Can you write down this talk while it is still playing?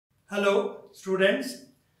Hello students,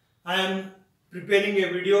 I am preparing a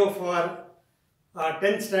video for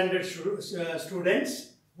 10th standard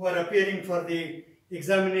students who are appearing for the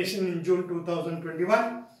examination in June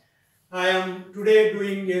 2021. I am today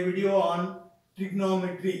doing a video on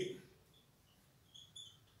trigonometry.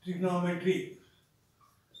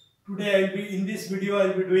 Today in this video I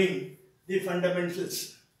will be doing the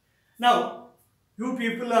fundamentals. Now you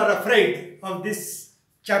people are afraid of this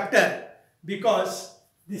chapter because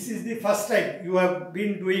this is the first time you have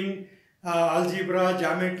been doing algebra,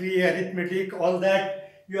 geometry, arithmetic, all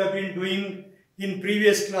that you have been doing in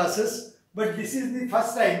previous classes, but this is the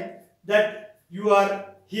first time that you are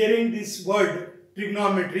hearing this word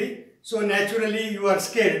trigonometry, so naturally you are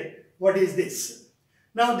scared. What is this?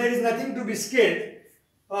 Now there is nothing to be scared.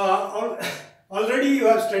 Already you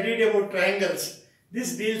have studied about triangles.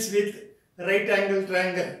 This deals with right angle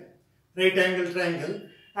triangle,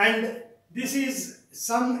 and this is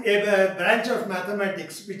a branch of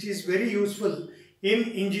mathematics which is very useful in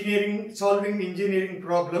engineering, solving engineering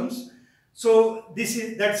problems. So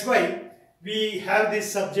that's why we have this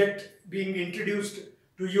subject being introduced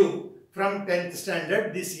to you from 10th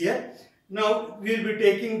standard this year. Now we will be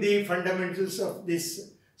taking the fundamentals of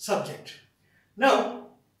this subject. Now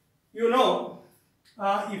you know,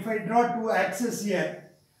 if I draw two axes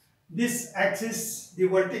here, this axis, the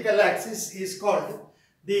vertical axis, is called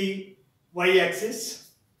the y-axis.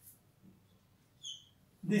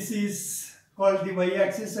 This is called the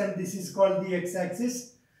y-axis and this is called the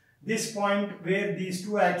x-axis. This point where these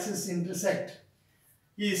two axes intersect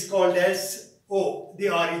is called as O, the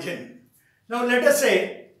origin. Now let us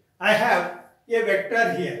say I have a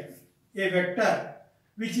vector here, a vector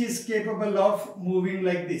which is capable of moving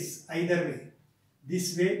like this, either way,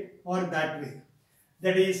 this way or that way.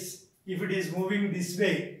 That is, if it is moving this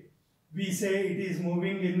way, we say it is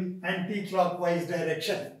moving in anti-clockwise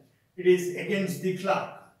direction. It is against the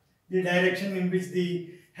clock, the direction in which the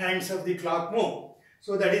hands of the clock move.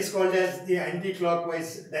 So that is called as the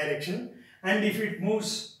anti-clockwise direction. And if it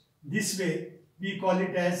moves this way, we call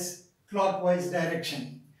it as clockwise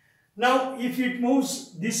direction. Now if it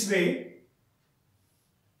moves this way,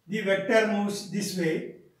 the vector moves this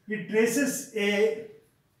way, it traces an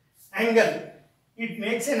angle. It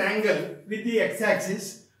makes an angle with the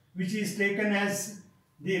x-axis, which is taken as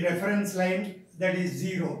the reference line, that is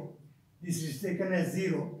 0. This is taken as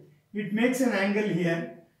 0. It makes an angle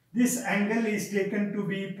here. This angle is taken to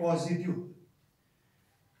be positive.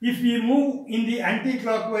 If we move in the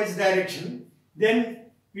anti-clockwise direction,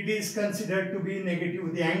 then it is considered to be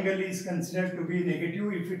negative. The angle is considered to be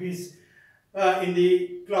negative if it is in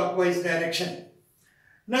the clockwise direction.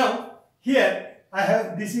 Now here I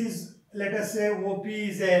have, this is, let us say OP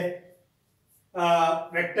is a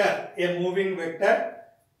vector, a moving vector.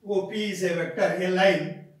 OP is a vector, a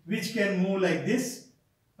line which can move like this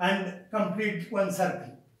and complete one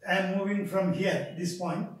circle. I am moving from here, this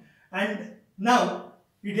point, and now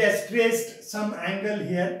it has traced some angle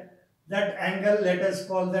here. That angle, let us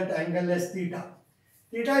call that angle as theta.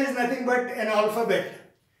 Theta is nothing but an alphabet,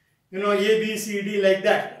 you know, A, B, C, D, like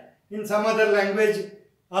that. In some other language,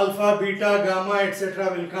 alpha, beta, gamma,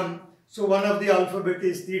 etc. will come. So one of the alphabet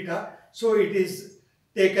is theta. So it is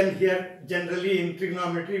taken here, generally in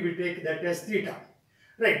trigonometry we take that as theta.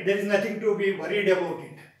 Right, there is nothing to be worried about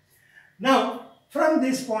it. Now from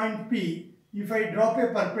this point P, if I drop a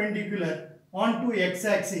perpendicular onto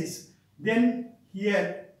x-axis, then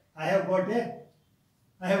here I have got a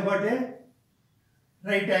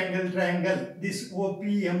right angle triangle. This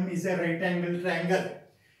OPM is a right angle triangle.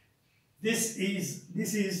 This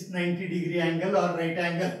is 90 degree angle or right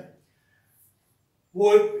angle.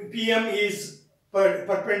 PM is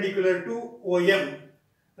perpendicular to OM,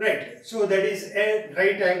 right? So that is a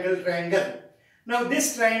right angle triangle. Now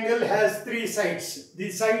this triangle has three sides. The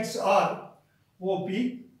sides are OP,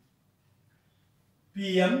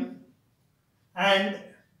 PM and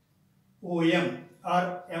OM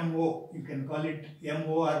or MO. You can call it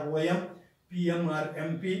MO or OM, PM or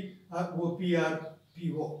MP or OP or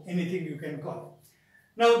PO, anything you can call.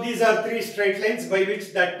 Now these are three straight lines by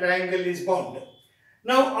which that triangle is bound.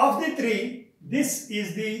 Now of the three, this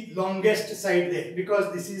is the longest side there,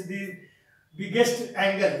 because this is the biggest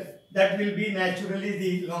angle. That will be naturally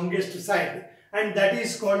the longest side, and that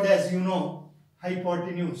is called, as you know,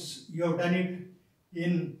 hypotenuse. You have done it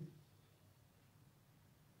in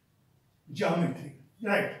geometry,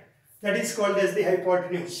 right? That is called as the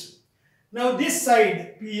hypotenuse. Now this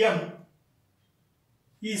side PM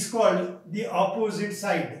is called the opposite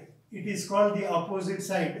side. It is called the opposite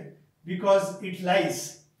side because it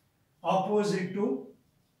lies opposite to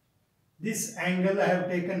this angle I have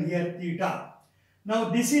taken here, theta. Now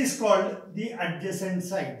this is called the adjacent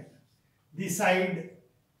side. The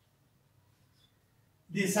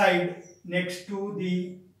side next to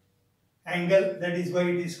the angle, that is why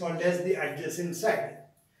it is called as the adjacent side.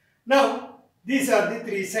 Now these are the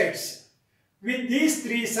three sides. With these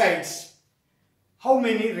three sides, how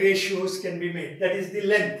many ratios can be made? That is the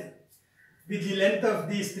length. With the length of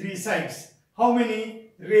these three sides, how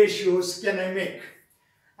many ratios can I make?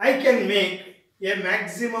 I can make a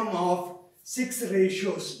maximum of 6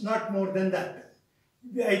 ratios, not more than that.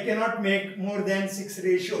 I cannot make more than 6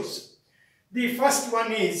 ratios. The first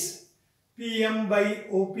one is PM by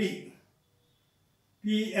OP.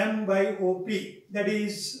 PM by OP, that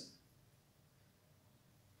is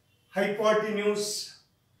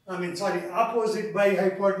opposite by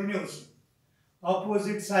hypotenuse.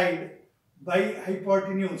 Opposite side by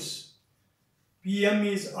hypotenuse. PM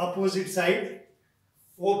is opposite side.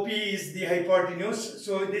 OP is the hypotenuse.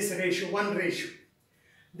 So this ratio, 1 ratio.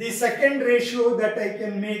 The second ratio that I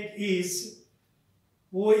can make is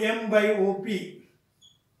OM by OP.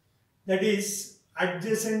 That is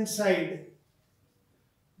adjacent side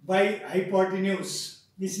by hypotenuse.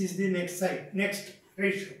 This is the next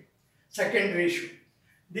ratio. Second ratio.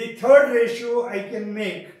 The third ratio I can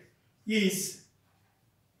make is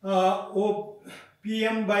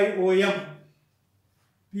PM by OM.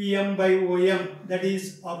 PM by OM, that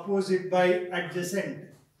is opposite by adjacent.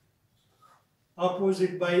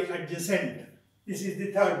 Opposite by adjacent. This is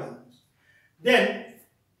the third one. Then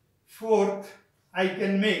fourth, I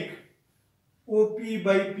can make OP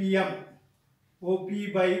by PM. OP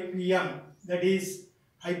by PM, that is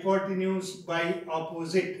hypotenuse by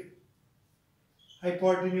opposite.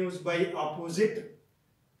 Hypotenuse by opposite.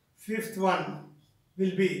 Fifth one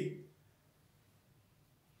will be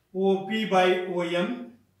OP by OM.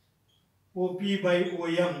 OP by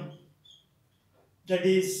OM, that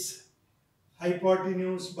is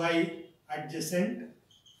hypotenuse by adjacent.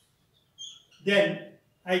 Then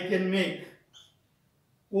I can make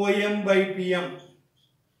OM by PM.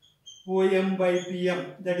 OM by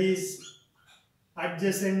PM, that is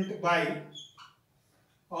adjacent by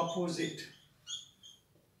opposite.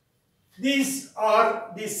 These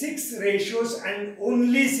are the 6 ratios, and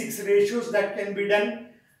only 6 ratios that can be done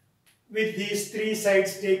with these 3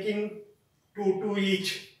 sides taking 2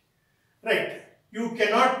 each. Right. You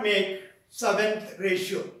cannot make 7th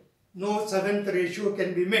ratio. No 7th ratio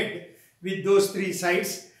can be made with those 3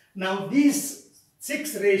 sides. Now these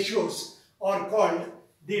 6 ratios are called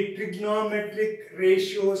the trigonometric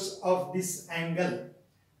ratios of this angle.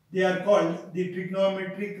 They are called the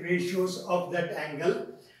trigonometric ratios of that angle,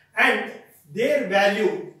 and their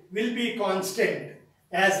value will be constant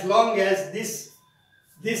as long as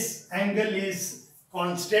this angle is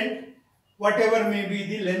constant, whatever may be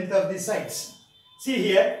the length of the sides. See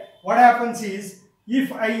here, what happens is,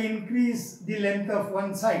 if I increase the length of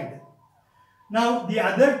one side, now the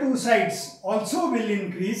other 2 sides also will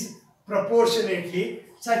increase proportionately,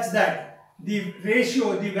 such that the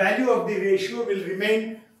ratio, the value of the ratio will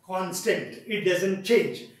remain constant. It doesn't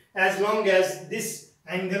change as long as this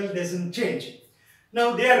angle doesn't change.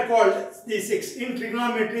 Now they are called the 6. In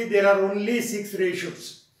trigonometry there are only 6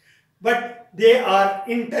 ratios, but they are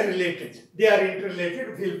interrelated. They are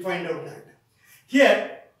interrelated. We will find out that.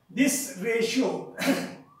 Here this ratio,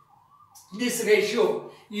 this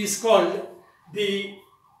ratio is called the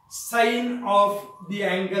sine of the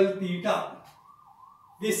angle theta.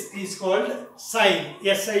 This is called sine,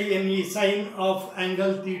 S-I-N-E, sine of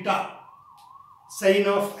angle theta. Sine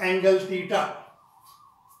of angle theta.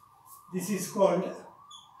 This is called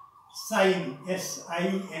sine,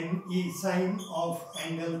 S-I-N-E, sine of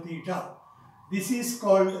angle theta. This is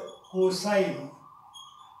called cosine,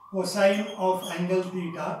 cosine of angle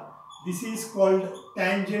theta. This is called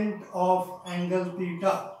tangent of angle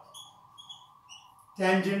theta,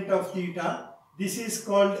 tangent of theta. This is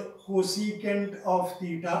called cosecant of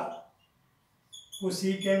theta,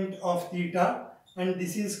 cosecant of theta, and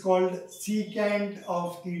this is called secant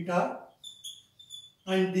of theta,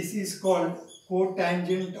 and this is called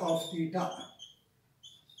cotangent of theta,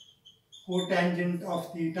 cotangent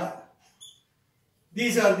of theta.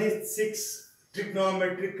 These are the 6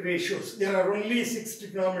 trigonometric ratios. There are only 6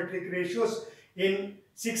 trigonometric ratios in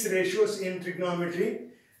 6 ratios in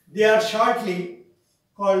trigonometry. They are shortly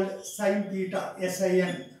called sine theta,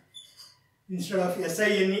 S-I-N. Instead of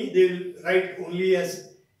S-I-N-E, they will write only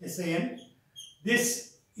as S-I-N.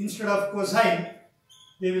 This, instead of cosine,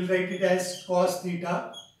 they will write it as cos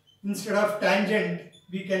theta. Instead of tangent,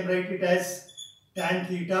 we can write it as tan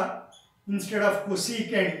theta. Instead of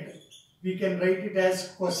cosecant, we can write it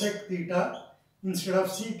as cosec theta. Instead of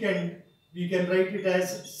secant, we can write it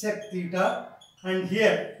as sec theta. and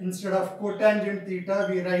here instead of cotangent theta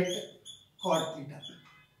we write cot theta.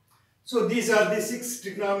 So these are the 6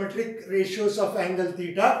 trigonometric ratios of angle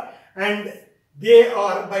theta, and they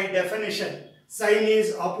are by definition: sine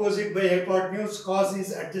is opposite by hypotenuse, cos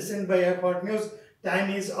is adjacent by hypotenuse, tan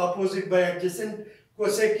is opposite by adjacent,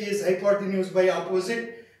 cosec is hypotenuse by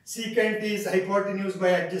opposite, secant is hypotenuse by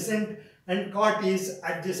adjacent, and cot is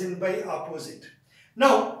adjacent by opposite.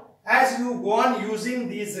 Now, as you go on using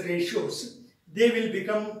these ratios, they will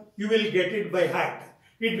become, you will get it by heart.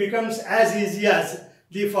 It becomes as easy as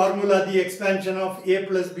the formula, the expansion of a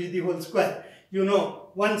plus b the whole square. You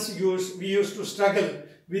know, once we used to struggle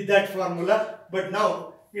with that formula, but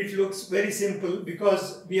now it looks very simple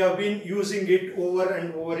because we have been using it over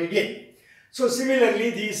and over again. So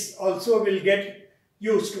similarly, these also will get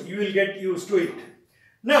used to, you will get used to it.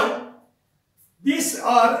 Now, these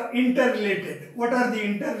are interrelated. What are the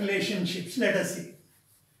interrelationships? Let us see.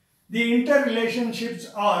 The interrelationships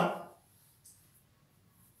are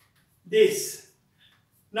this.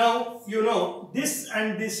 Now, you know, this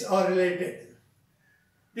and this are related.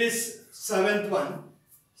 This seventh one,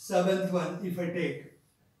 if I take,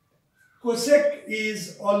 cosec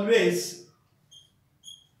is always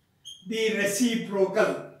the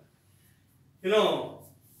reciprocal. You know,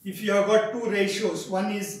 if you have got two ratios,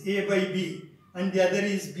 one is a by b and the other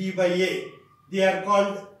is b by a, they are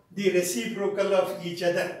called the reciprocal of each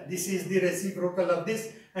other. This is the reciprocal of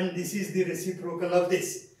this and this is the reciprocal of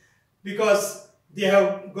this, because they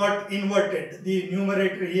have got inverted. The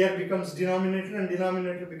numerator here becomes denominator and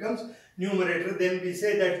denominator becomes numerator. Then we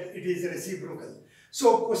say that it is reciprocal.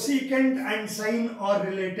 So cosecant and sine are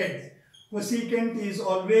related. Cosecant is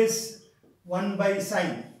always 1 by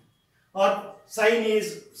sine, or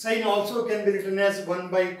sine also can be written as 1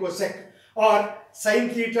 by cosec, or sine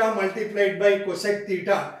theta multiplied by cosec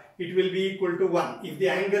theta, it will be equal to 1. If the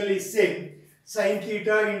angle is same, sine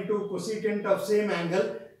theta into cosecant of same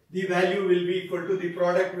angle, the value will be equal to, the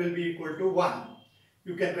product will be equal to 1.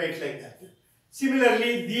 You can write like that.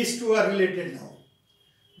 Similarly, these two are related now.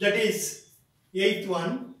 That is, eighth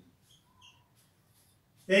one,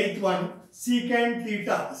 secant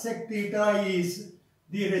theta, sec theta is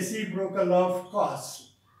the reciprocal of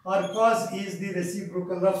cos, or cos is the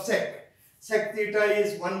reciprocal of sec. Sec theta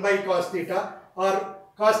is 1 by cos theta, or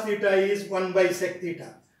cos theta is 1 by sec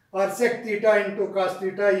theta, or sec theta into cos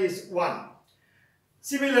theta is 1.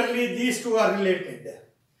 Similarly, these two are related.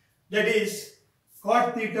 That is,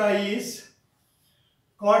 cot theta is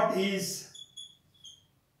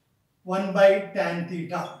 1 by tan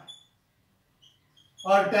theta,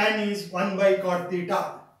 or tan is 1 by cot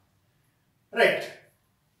theta, right?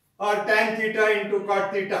 Or tan theta into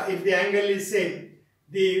cot theta. If the angle is same,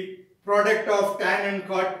 the product of tan and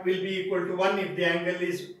cot will be equal to 1 if the angle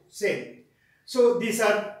is same. So these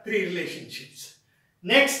are three relationships.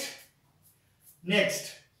 Next,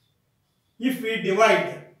 if we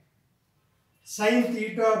divide sin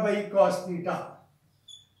theta by cos theta,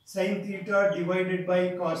 sin theta divided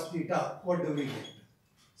by cos theta, what do we get?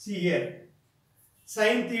 See here,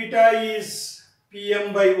 sin theta is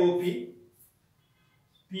Pm by OP,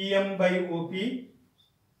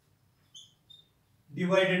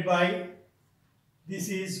 divided by, this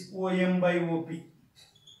is OM by OP,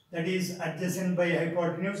 that is adjacent by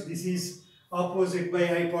hypotenuse, this is opposite by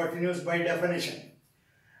hypotenuse by definition.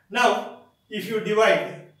 Now, if you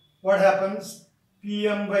divide, what happens?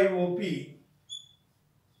 Pm by OP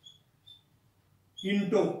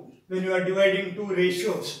into, when you are dividing two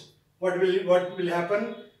ratios, what will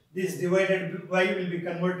happen? This divided by will be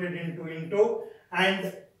converted into,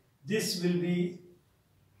 and this will be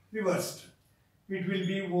reversed. It will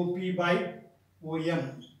be OP by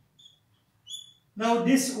OM. Now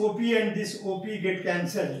this OP and this OP get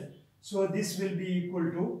cancelled. So this will be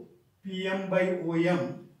equal to PM by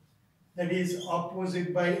OM, that is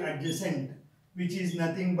opposite by adjacent, which is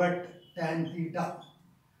nothing but tan theta.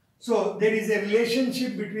 So there is a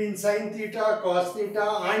relationship between sin theta, cos theta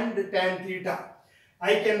and tan theta.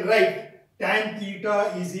 I can write tan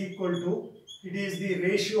theta is equal to, it is the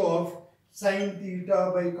ratio of sin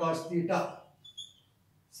theta by cos theta.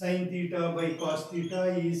 Sin theta by cos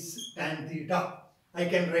theta is tan theta. I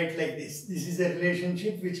can write like this. This is a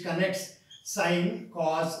relationship which connects sin,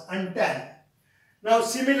 cos and tan. Now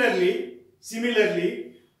similarly,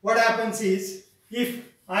 what happens is, if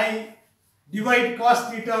I divide cos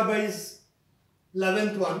theta by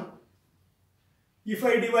 11th one, if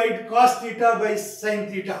I divide cos theta by sin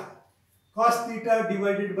theta, cos theta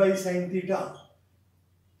divided by sin theta,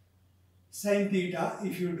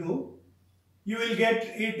 if you do, you will get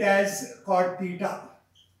it as cot theta.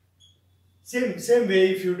 Same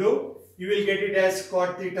way if you do, you will get it as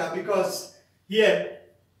cot theta, because Here,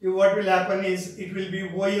 what will happen is it will be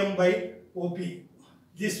OM by OP.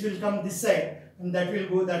 This will come this side and that will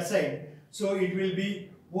go that side. So it will be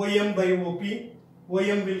OM by OP.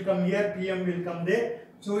 OM will come here, PM will come there.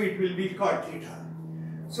 So it will be cot theta.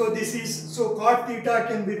 So this is, so cot theta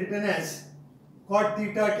can be written as,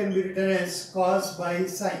 cos by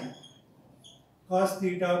sine. Cos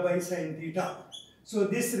theta by sine theta. So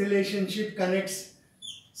this relationship connects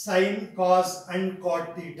sine, cos and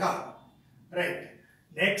cot theta. Right.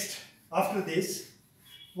 Next, after this,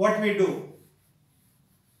 what we do?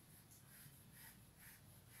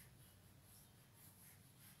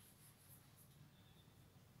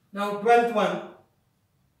 Now 12th one.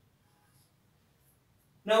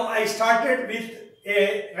 Now I started with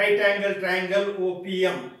a right angle triangle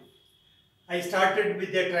OPM. I started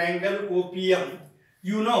with a triangle OPM.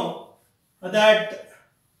 You know that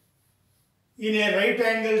in a right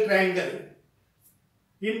angle triangle,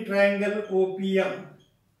 in triangle OPM,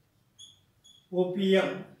 or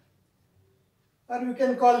you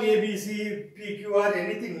can call ABC, PQR,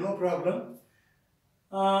 anything, no problem.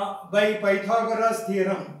 By Pythagoras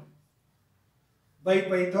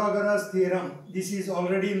theorem, this is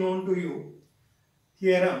already known to you,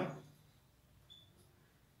 theorem,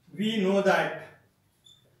 we know that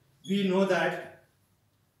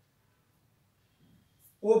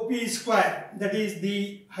OP square, that is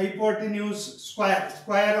the hypotenuse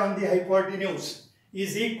square on the hypotenuse,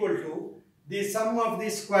 is equal to the sum of the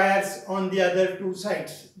squares on the other two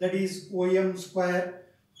sides, that is OM square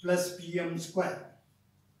plus PM square.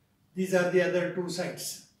 These are the other two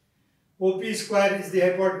sides. OP square is the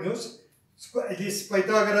hypotenuse. This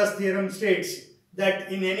Pythagoras theorem states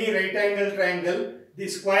that in any right angle triangle, the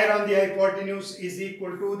square on the hypotenuse is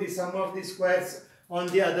equal to the sum of the squares on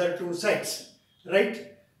the other two sides. Right?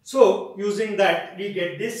 So, using that, we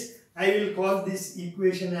get this. I will call this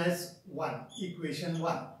equation as 1. Equation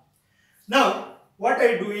 1. Now, what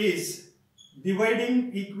I do is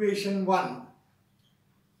dividing equation 1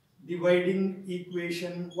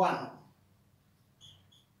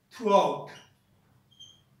 throughout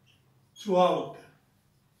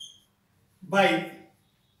by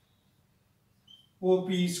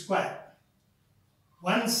OP square.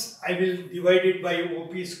 Once I will divide it by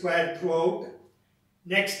OP square throughout.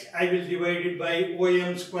 Next I will divide it by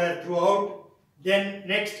OM square throughout. Then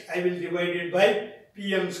next I will divide it by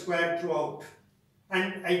PM square throughout.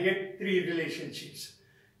 And I get three relationships.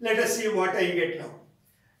 Let us see what I get now.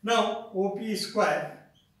 Now OP square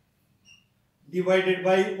divided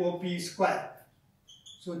by OP square.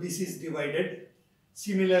 So this is divided.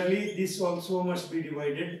 Similarly, this also must be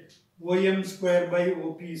divided. OM square by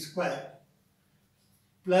OP square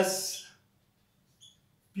plus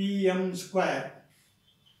PM square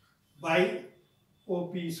by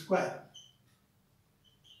OP square.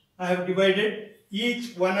 I have divided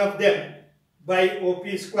each one of them by OP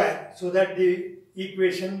square so that the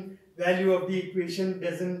equation, value of the equation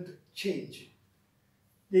doesn't change.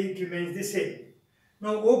 It remains the same.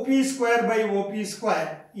 Now OP square by OP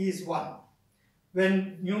square is 1.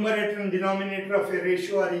 When numerator and denominator of a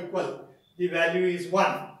ratio are equal, the value is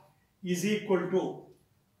 1 is equal to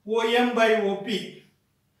OM by OP.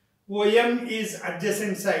 OM is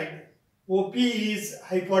adjacent side, OP is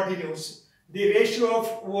hypotenuse. The ratio of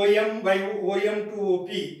OM by OM to OP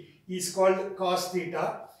is called cos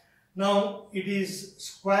theta. Now it is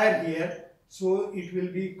square here, so it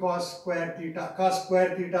will be cos square theta. Cos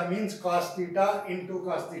square theta means cos theta into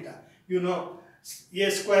cos theta. You know, A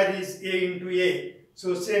square is A into A.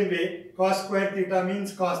 So same way, cos square theta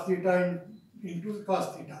means cos theta into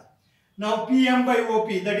cos theta. Now PM by OP,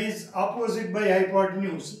 that is opposite by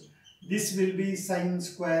hypotenuse, this will be sin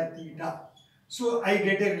square theta. So I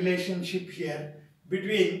get a relationship here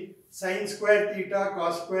between sin square theta,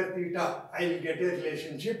 cos square theta. I will get a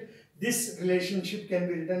relationship. This relationship can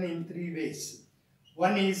be written in three ways.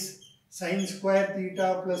 One is sin square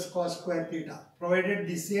theta plus cos square theta, provided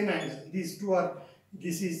the same angle. These two are,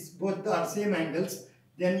 both are same angles,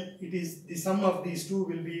 then it is the sum of these two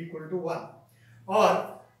will be equal to 1.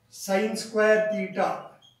 Or sin square theta.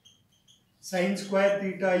 Sin square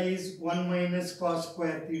theta is 1 minus cos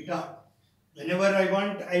square theta. Whenever I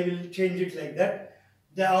want, I will change it like that.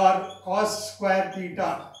 Or cos square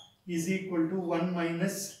theta is equal to 1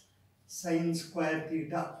 minus sin square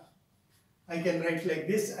theta. I can write like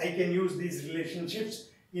this. I can use these relationships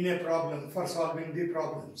in a problem for solving the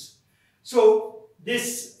problems. So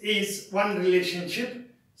this is one relationship.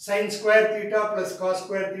 Sin square theta plus cos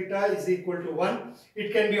square theta is equal to 1.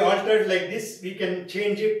 It can be altered like this. We can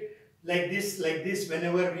change it like this.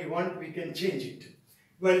 Whenever we want, we can change it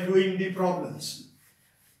while doing the problems.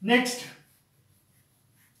 Next,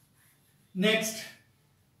 Next,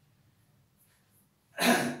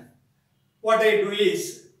 what I do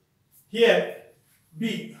is, here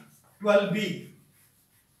B, 12B.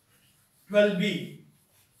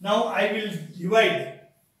 Now I will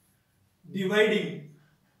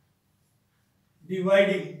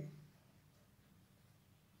dividing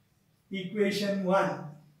equation 1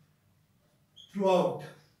 throughout.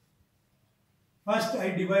 First I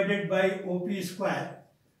divided by OP square.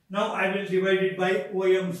 Now I will divide it by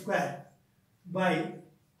OM square. By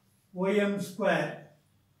OM square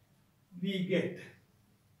we get,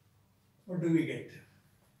 what do we get?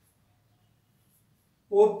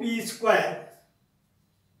 OP square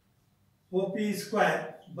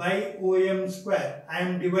by OM square. I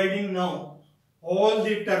am dividing now all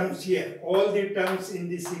the terms here, all the terms in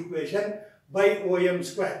this equation by OM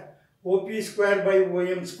square. OP square by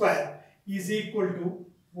OM square is equal to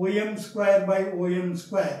OM square by OM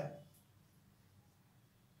square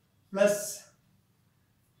plus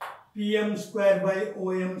PM square by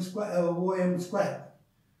OM square.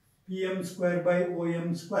 PM square by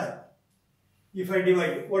OM square. If I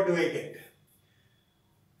divide, what do I get?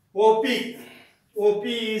 OP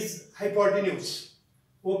is hypotenuse.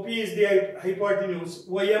 OP is the hypotenuse.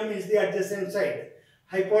 OM is the adjacent side.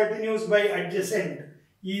 Hypotenuse by adjacent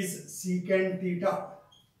is secant theta.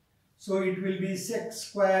 So it will be sec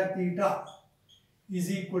square theta is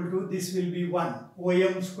equal to, this will be 1.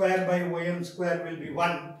 OM square by OM square will be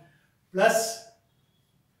 1 plus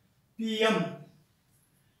PM.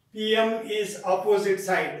 PM is opposite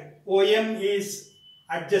side. OM is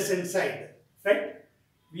adjacent side. Right?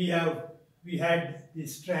 We had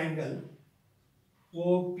this triangle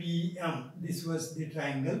OPM. This was the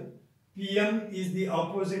triangle. PM is the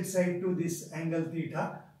opposite side to this angle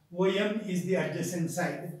theta. OM is the adjacent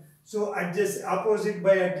side. So opposite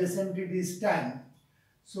by adjacent, it is tan.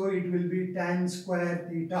 So it will be tan square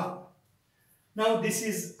theta. Now this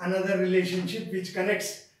is another relationship which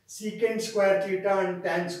connects secant square theta and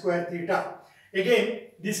tan square theta.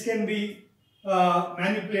 Again, this can be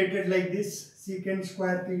manipulated like this. Secant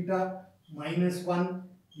square theta minus 1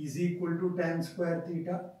 is equal to tan square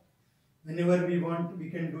theta. Whenever we want, we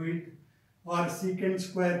can do it. Or secant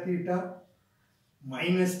square theta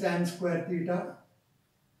minus tan square theta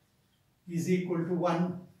is equal to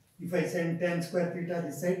 1. If I send tan square theta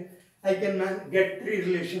this side, I can get 3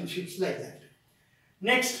 relationships like that.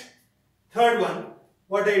 Next, third one,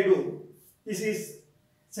 what I do, this is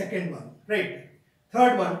second one, right?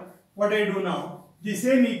 Third one, what I do now, the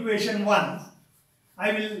same equation 1,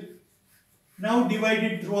 I will now divide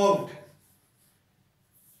it throughout.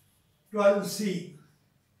 12C,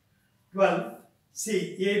 A,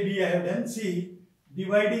 B I have done, C,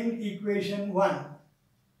 dividing equation 1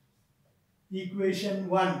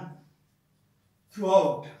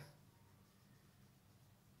 throughout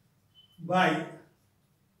by,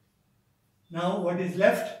 now what is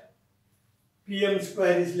left? PM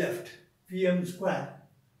square is left. PM square.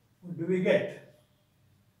 What do we get?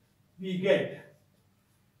 We get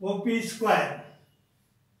OP square.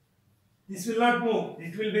 This will not move.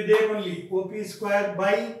 It will be there only. OP square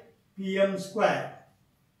by PM square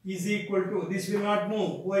is equal to, this will not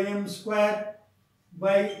move, OM square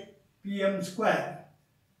by PM square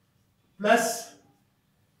plus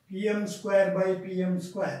PM square by PM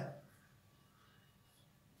square.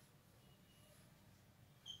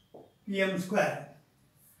 PM square.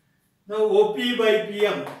 Now OP by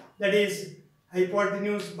PM, that is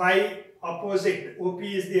hypotenuse by opposite. OP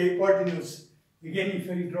is the hypotenuse. Again, if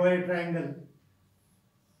I draw a triangle,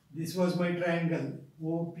 this was my triangle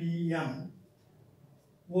OPM.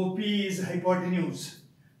 OP is hypotenuse.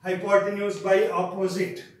 Hypotenuse by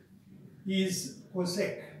opposite is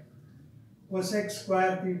cosec. Cosec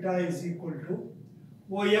square theta is equal to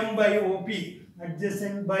OM by OP,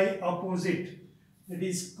 adjacent by opposite, that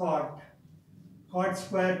is cot. Cot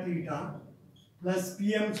square theta plus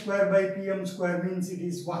PM square by PM square means it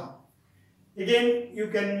is 1. Again, you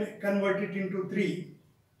can convert it into 3.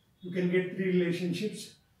 You can get 3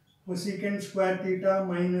 relationships. Cosecant square theta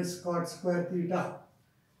minus cot square theta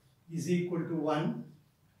is equal to 1,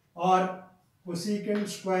 or cosecant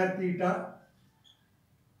square theta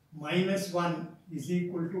minus 1 is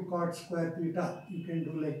equal to cot square theta. You can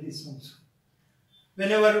do like this also.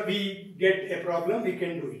 Whenever we get a problem, we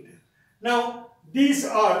can do it. Now, these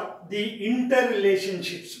are the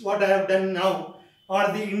interrelationships. What I have done now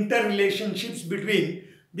are the interrelationships between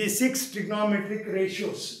the 6 trigonometric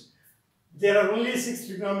ratios. There are only 6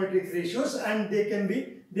 trigonometric ratios, and they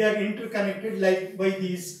are interconnected like by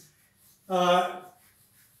these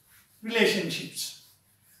relationships.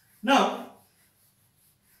 Now,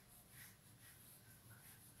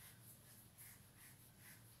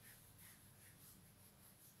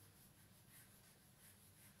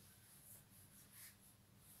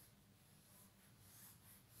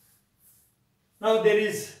 Now there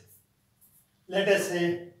is, let us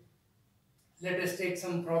take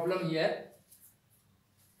some problem here.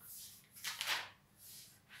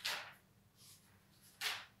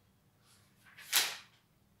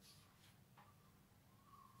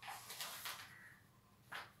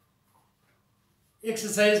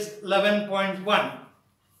 Exercise 11.1.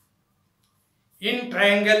 In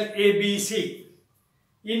triangle ABC,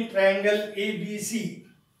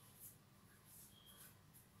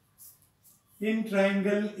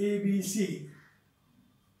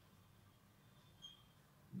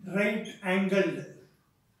 right angled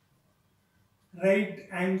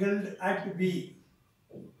at B,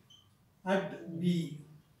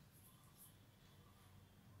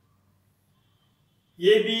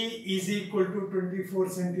 AB is equal to 24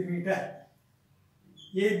 centimeter.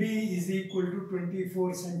 AB is equal to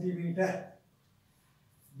 24 centimeter.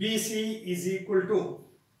 BC is equal to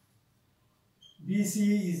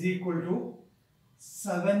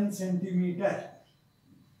 7 centimeter.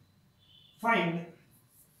 Find,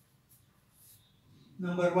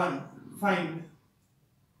 number 1, find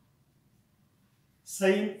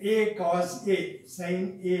sin A cos A,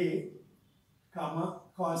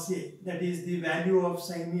 cos A, that is the value of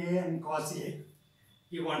sin A and cos A.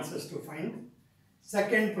 He wants us to find.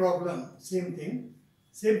 Second problem, same thing,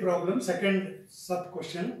 second sub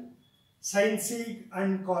question, sin C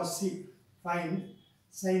and cos C. Find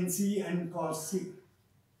sin C and cos C.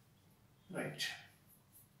 Right.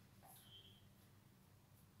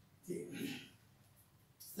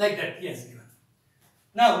 Like that, yes, given.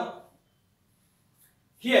 Now,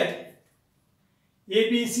 here,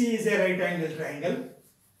 ABC is a right angle triangle.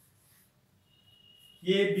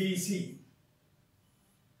 ABC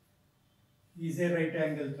is a right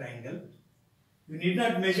angle triangle. You need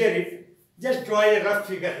not measure it, just draw a rough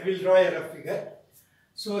figure. We will draw a rough figure.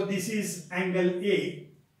 So this is angle A,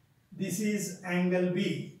 this is angle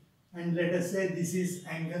B, and let us say this is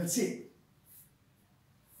angle C.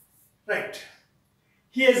 Right.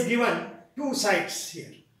 He has given two sides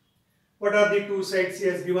here. What are the two sides he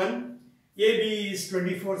has given? AB is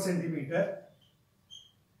 24 centimeter.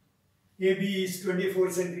 AB is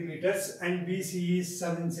 24 centimeters and BC is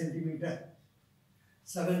 7 centimeter.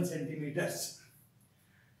 7 centimeters.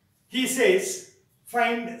 He says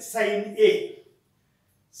find sin A.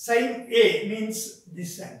 Sin A means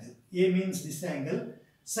this angle. A means this angle.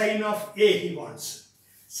 Sin of A he wants.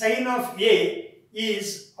 Sin of A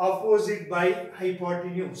is opposite by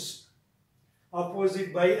hypotenuse.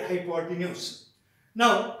 Opposite by hypotenuse.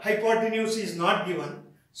 Now hypotenuse is not given,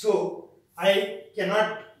 so I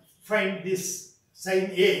cannot find this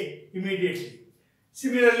sin A immediately.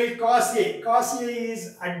 Similarly cos A. Cos A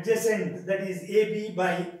is adjacent, that is AB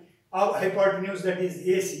by our hypotenuse, that is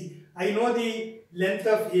AC. I know the length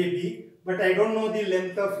of AB, but I don't know the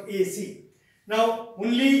length of AC. Now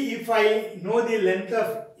only if I know the length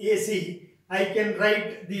of AC, I can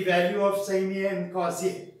write the value of sin A and cos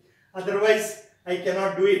A. Otherwise, I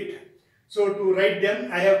cannot do it. So to write them,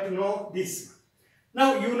 I have to know this.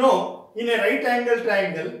 Now you know, in a right angle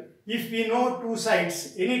triangle, if we know two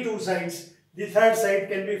sides, any two sides, the third side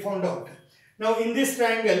can be found out. Now in this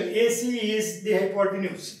triangle, AC is the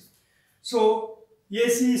hypotenuse. So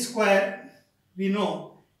AC square, we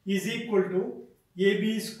know, is equal to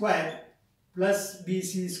AB square plus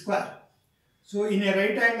BC square. So in a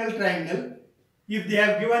right angle triangle, if they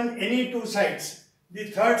have given any two sides, the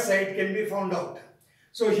third side can be found out.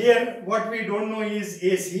 So here what we don't know is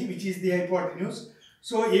AC, which is the hypotenuse.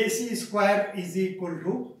 So AC square is equal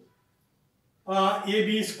to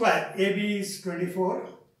AB square. AB is 24.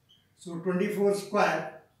 So 24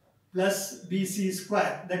 square plus BC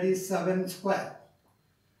square, that is 7 square.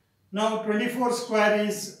 Now 24 square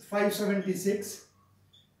is 576.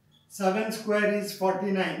 7 square is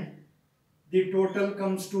 49. The total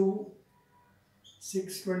comes to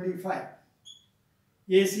 625.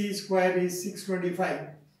 AC square is 625.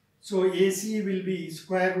 So AC will be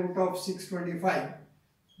square root of 625.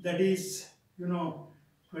 That is,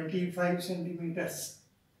 25 centimeters.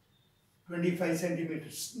 25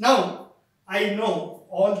 centimeters. Now, I know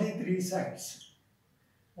all the three sides.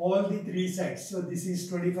 All the three sides. So this is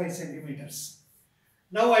 25 centimeters.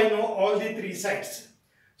 Now I know all the three sides.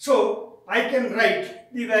 So I can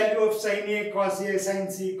write the value of sin A, cos A,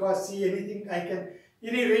 sin C, cos C, anything I can.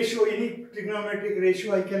 Any ratio, any trigonometric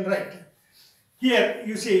ratio I can write. Here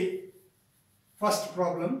you see, first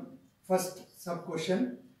problem, first sub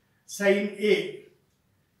question, sin A.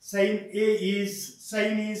 Sin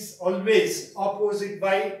is always opposite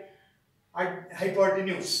by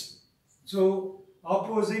hypotenuse. So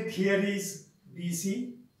opposite here is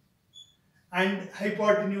BC and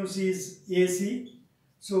hypotenuse is AC.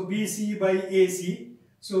 So BC by AC.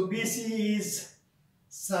 So BC is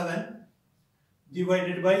 7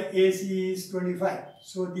 divided by AC is 25.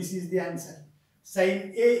 So this is the answer.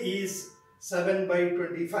 Sin A is 7 by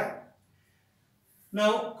 25.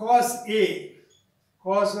 Now cos A,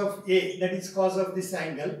 cos of A, that is cos of this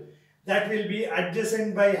angle, that will be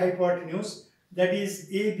adjacent by hypotenuse, that is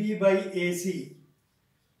AB by AC.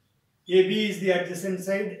 AB is the adjacent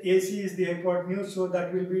side, AC is the hypotenuse, so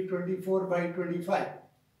that will be 24 by 25.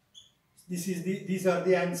 These are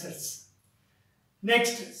the answers.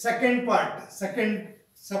 Next, second part, second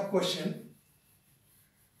sub question.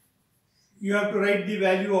 You have to write the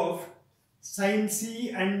value of sin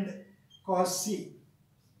C and cos C.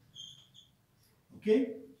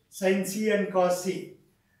 Okay, sin C and cos C.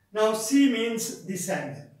 Now C means this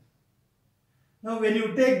angle. Now when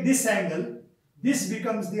you take this angle, this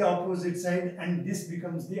becomes the opposite side and this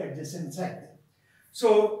becomes the adjacent side.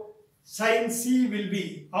 So sin C will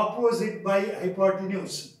be opposite by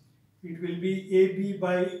hypotenuse. It will be AB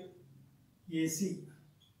by AC.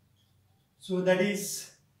 So that is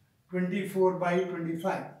 24 by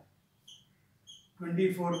 25.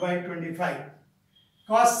 24 by 25.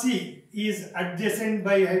 Cos C is adjacent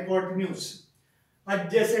by hypotenuse.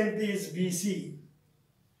 Adjacent is BC.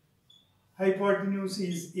 Hypotenuse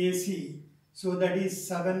is AC. So that is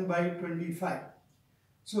 7 by 25.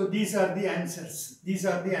 So these are the answers. These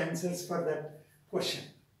are the answers for that question.